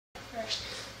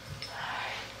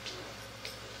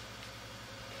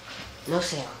No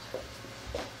sound.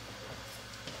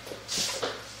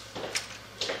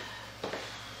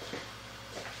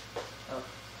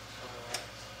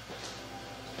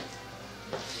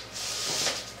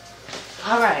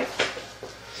 Alright.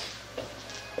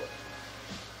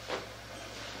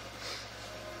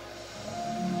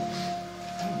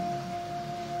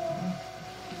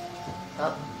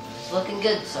 Oh, it's looking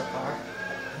good so far.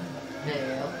 There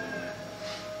you go.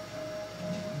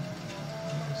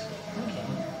 Okay.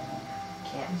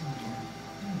 Can't.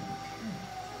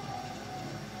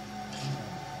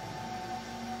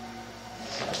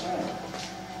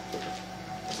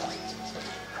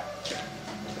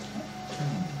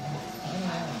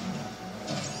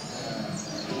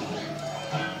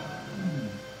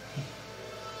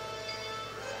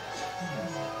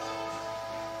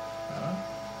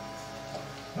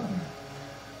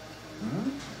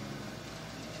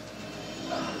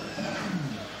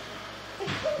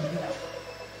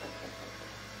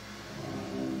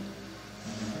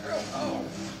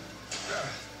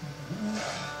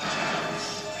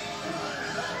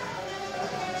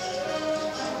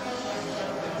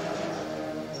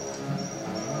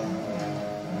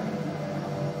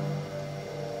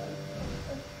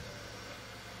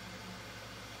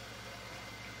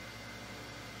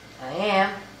 I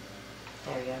am.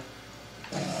 There we go.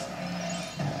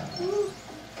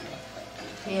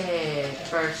 Yay,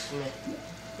 first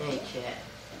mini kit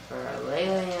for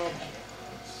Layla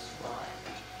slime.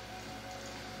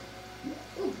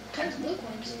 Ooh, tons of blue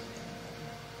coins.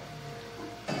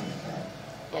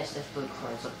 Yes, there's blue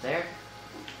coins up there.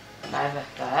 I've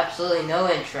got absolutely no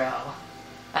intro.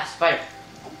 Ah, spider.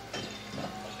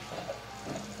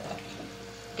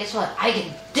 Guess what? I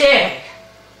can dig!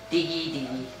 Diggy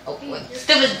diggy. Oh, wait.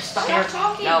 Stupid spider.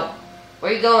 Stop talking. No.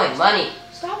 Where are you going? Money.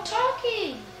 Stop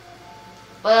talking.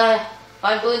 But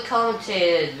I'm doing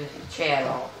commentated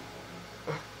channel.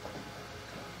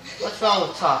 What's wrong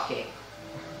with talking?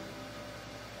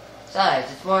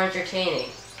 Besides, it's more entertaining.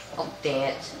 Oh, dang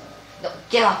it. No,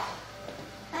 get off.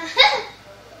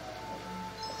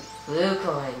 Blue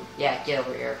coin. Yeah, get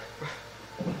over here.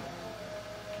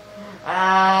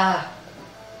 Ah.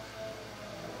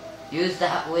 Use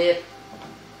that whip.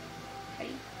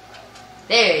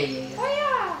 There you go. Oh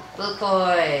yeah. Blue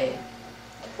coin.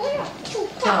 Oh yeah.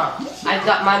 I've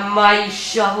got my mighty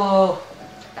shovel.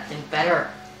 Nothing better.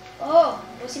 Oh,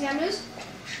 want to see my moves?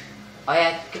 Oh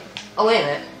yeah. Oh wait a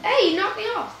minute. Hey, you knocked me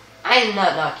off. I did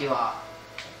not knock you off.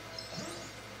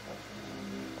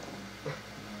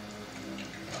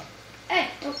 Hey,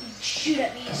 don't you shoot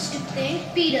at me, you stupid thing.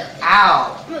 Beat up.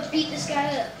 Ow. I'm gonna beat this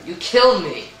guy up. You killed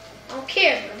me. I don't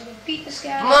care, but I'm gonna beat this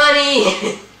guy up.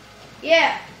 Money.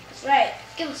 Yeah, that's right.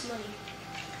 Give us money.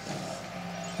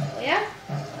 Oh yeah?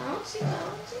 I don't see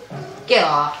that. Get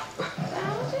off.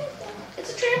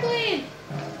 It's a trampoline.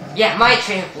 Yeah, my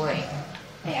trampoline.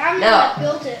 Hey, I'm the No. one that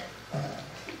built it.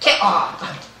 Get off.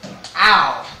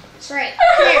 Ow. That's right.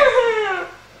 Come here.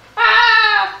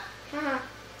 Ah. Uh-huh.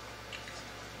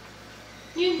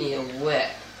 You need a whip.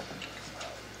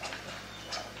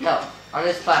 No, on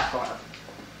this platform.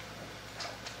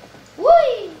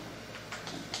 Whee!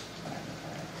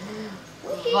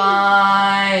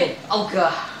 Fine. Oh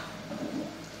god.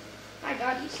 My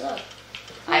God, you suck.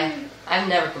 I've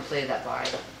never completed that part.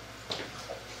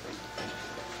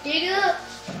 Dig up.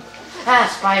 Ah,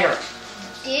 spider.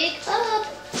 Dig up.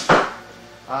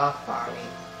 Oh, fine.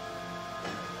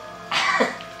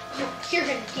 You're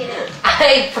gonna get it.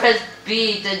 I pressed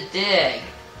B to dig.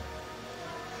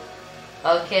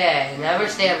 Okay, never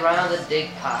stand around the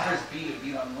dig pile. Press B to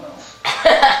be on well.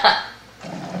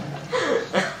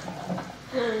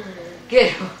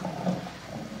 Get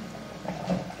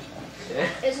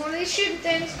It's one of these shooting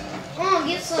things.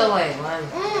 Get some. So wait,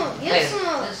 one. Get Wait,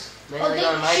 some. this Oh, mainly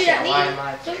on don't my you shoot at channel. me. Why am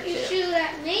I Don't here you too? shoot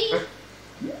at me.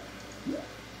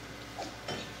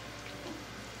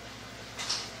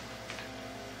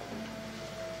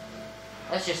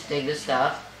 Let's just dig this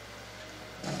stuff.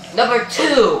 Number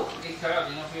 2! Hey, Kyle,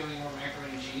 do you know if we have any more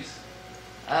macaroni and cheese?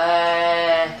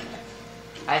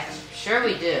 I'm sure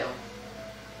we do.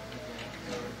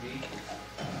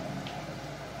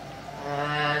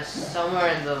 Okay, Somewhere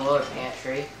in the lower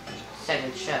pantry.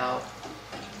 Second shelf.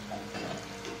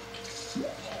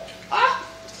 Ah!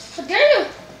 How dare you?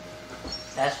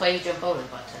 That's why you jump over the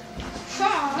button.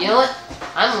 Try. You know what?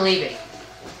 I'm leaving.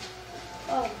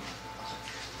 Oh.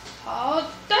 How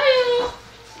dare you?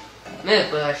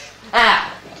 Move, Bush.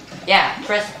 Ah! Yeah,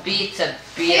 press B to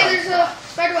beat Hey, on there's a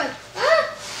stuff. spider web. Ah!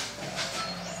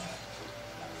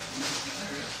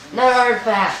 Another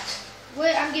artifact.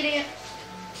 Wait, I'm getting it.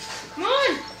 Come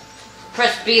on.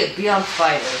 Press B to beat on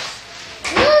spiders.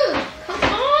 Woo! Come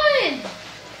on.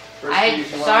 I'm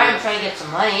sorry, I'm trying to get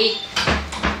some money.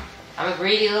 I'm a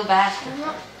greedy little bastard. I'm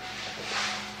not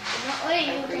letting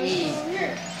you go over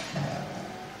here.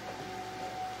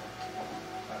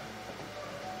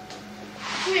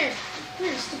 Come here,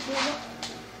 stupid little.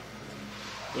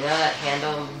 You know that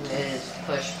handle is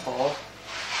push-pull?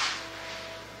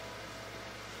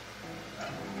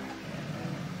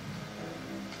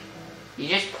 You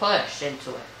just push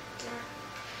into it.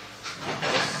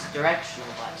 This directional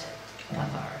button.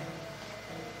 That's alright.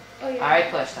 Oh, yeah. I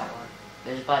already pushed that one.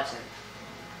 There's a button.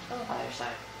 Oh. Other side.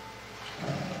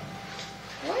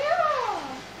 Oh,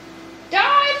 yeah.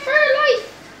 Die for life.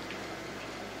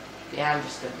 Yeah, I'm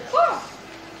just gonna do it.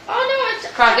 Oh no,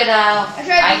 it's Crocodile! I tried to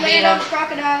land hate on him. the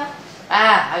crocodile.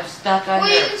 Ah, I'm stuck Well,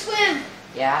 under. you can swim.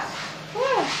 Yeah.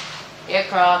 Oh, Here,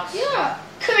 Crocs. yeah.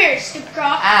 Come here, stupid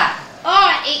croc. Ah.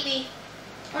 Oh, it ate me.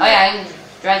 Oh yeah, I can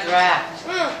drive the raft.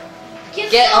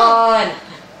 Get some. on!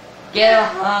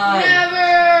 Get on!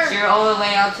 Never. So you're all the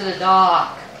way out to the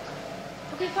dock.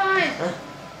 Okay, fine. Huh?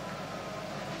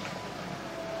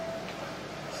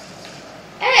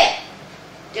 Hey,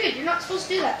 dude, you're not supposed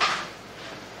to do that.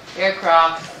 Here,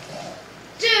 Croc.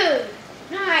 Dude,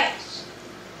 nice.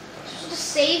 You're supposed to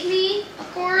save me,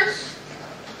 of course.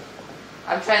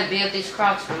 I'm trying to beat up these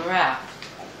Crocs from the raft.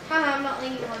 Haha, I'm not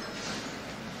leaving you one.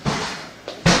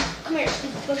 Come here,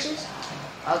 stupid bushes.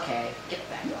 Okay, get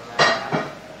back on that raft.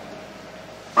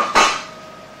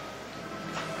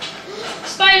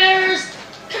 Spiders!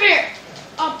 Come here.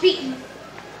 I'll beat you.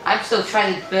 I'm still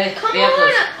trying to be Come able to...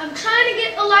 on, I'm trying to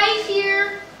get a life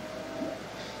here.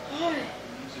 Oh.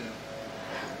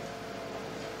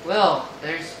 Will,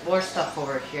 there's more stuff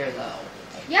over here, though.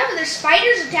 Yeah, but there's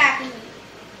spiders attacking me.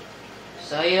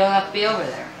 So you don't have to be over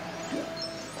there.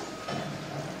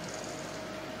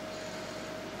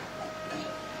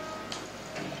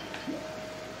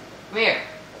 Come here.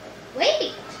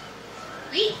 Wait.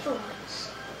 Wait for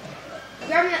once.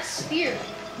 Grab that spear.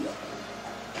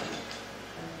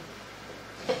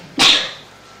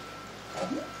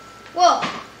 Whoa.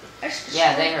 I just destroyed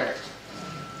Yeah, they hurt.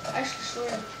 I just destroyed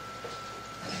him.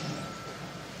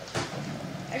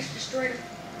 I just destroyed him.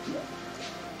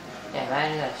 Yeah,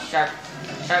 imagine that sharp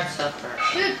stuff hurt.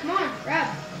 Dude, come on,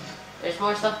 grab. There's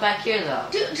more stuff back here, though.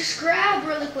 Dude, just grab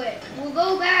really quick. We'll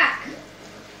go back.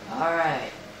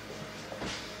 Alright.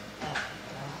 Let's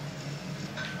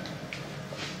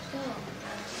go.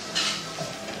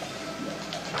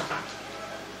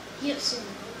 Get some.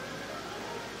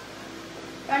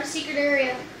 Found a secret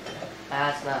area.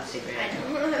 That's not a secret. I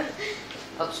know.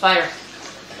 Oh, spider.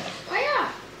 Oh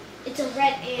yeah. It's a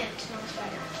red ant, not a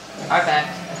spider.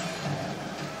 Artifact.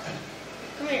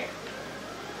 Come here.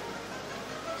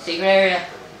 Secret area.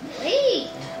 Wait.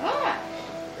 Ah.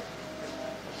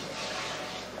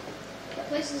 That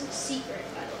place isn't secret,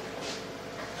 by the way.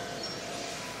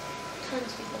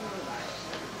 Tons of people know about it.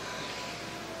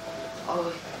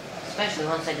 Oh, especially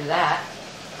once I do that.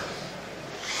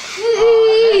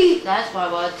 Oh, that's why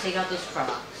I wanted to take out those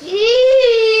Crocs.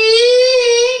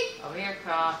 Over here,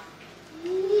 Croc.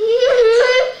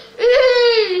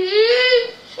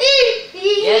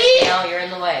 Yes, now you're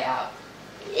in the way. Out.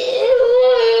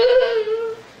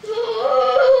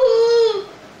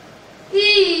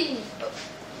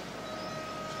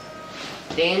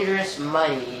 Dangerous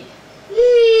money.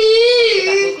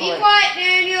 Be quiet,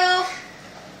 Daniel.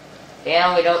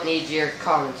 And we don't need your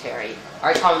commentary.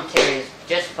 Our commentary is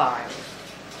just fine.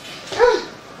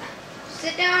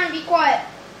 Sit down and be quiet.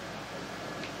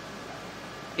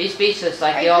 Be speechless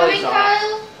like Are you you always coming, are.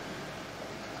 Kyle?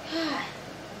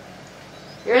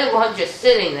 You're the one just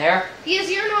sitting there.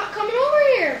 Because you're not coming over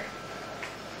here.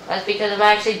 That's because I'm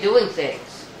actually doing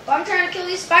things. Well, I'm trying to kill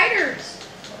these spiders.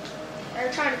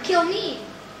 They're trying to kill me.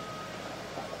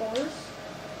 Of course.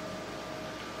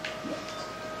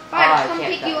 Fine, I I'll come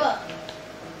can't pick you drive. up.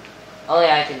 Only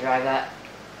I can drive that.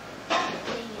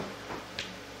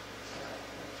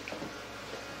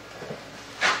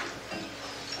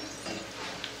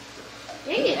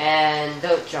 Dang it. And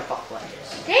don't jump off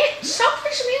ledges. Dang it. Stop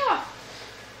pushing me off.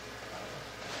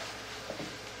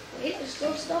 Wait, there's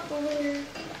still stuff over here.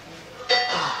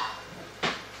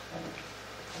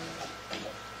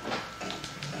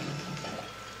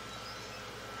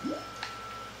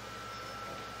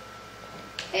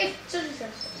 Hey,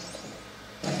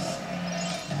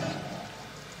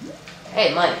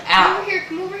 Hey, money. come Ow. over here,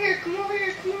 come over here, come over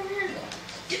here, come over here.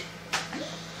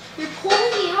 You're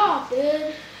pulling me off,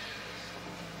 dude.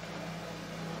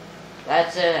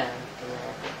 That's it.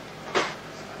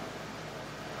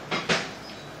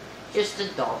 Just a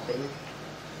dolphin.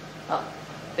 Oh,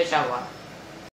 fish out water.